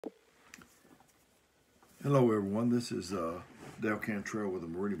Hello, everyone. This is Dale Cantrell with the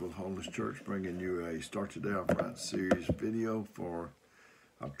Marooned Homeless Church, bringing you a Start Your Day Off Right series video for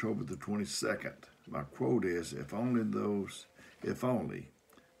October the 22nd. My quote is, if only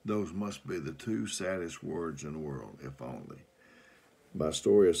those must be the two saddest words in the world, if only. My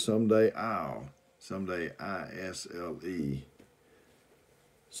story is someday I-S-L-E.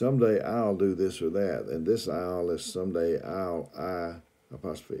 Someday I'll do this or that, and this I'll is someday I''LL.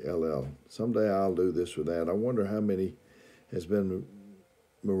 Someday I'll do this or that. I wonder how many has been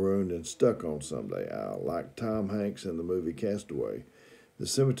marooned and stuck on someday I'll, like Tom Hanks in the movie Castaway. The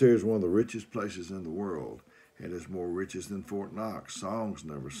cemetery is one of the richest places in the world, and is more riches than Fort Knox. Songs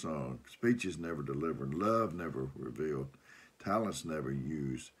never sung, speeches never delivered, love never revealed, talents never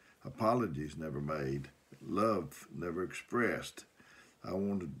used, apologies never made, love never expressed. I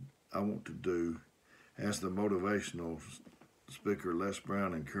want to do, as the motivational speaker Les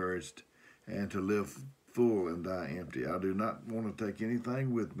Brown encouraged, and to live full and die empty. I do not want to take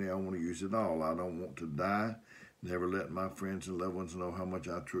anything with me. I want to use it all. I don't want to die, never let my friends and loved ones know how much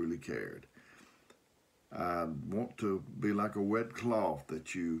I truly cared. I want to be like a wet cloth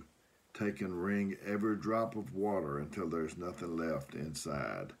that you take and wring every drop of water until there's nothing left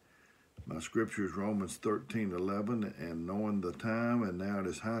inside. My scripture is Romans 13:11, and knowing the time, and now it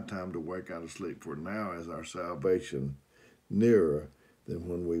is high time to wake out of sleep, for now is our salvation nearer than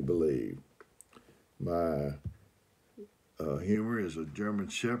when we believe. My humor is a German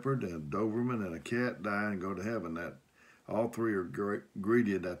Shepherd, and a Doberman, and a cat die and go to heaven. That all three are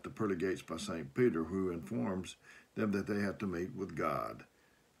greeted at the pearly gates by St. Peter, who informs them that they have to meet with God.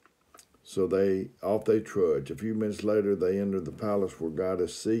 So off they trudge. A few minutes later, they enter the palace where God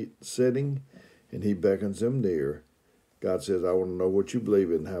is sitting, and he beckons them near. God says, I want to know what you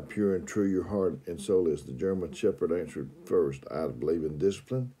believe in, how pure and true your heart and soul is. The German Shepherd answered first, I believe in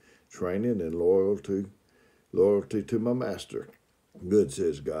discipline, training, and loyalty to my master. Good,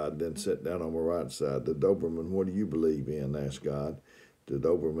 says God, then sat down on my right side. The Doberman, what do you believe in? Asked God. The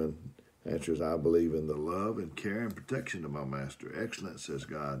Doberman answers, I believe in the love and care and protection of my master. Excellent, says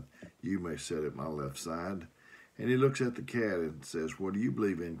God. You may sit at my left side. And he looks at the cat and says, what do you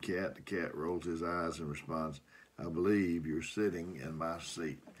believe in, cat? The cat rolls his eyes and responds, I believe you're sitting in my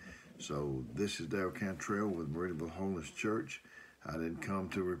seat. So this is Dale Cantrell with Marooned Homeless Church. I didn't come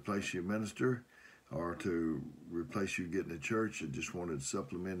to replace your minister or to replace you getting to church. I just wanted to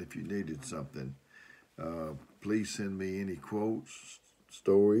supplement if you needed something. Please send me any quotes,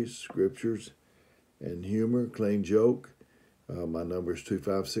 stories, scriptures, and humor, clean joke. My number is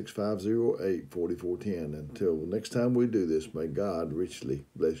 256-508-4410. Until next time we do this, may God richly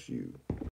bless you.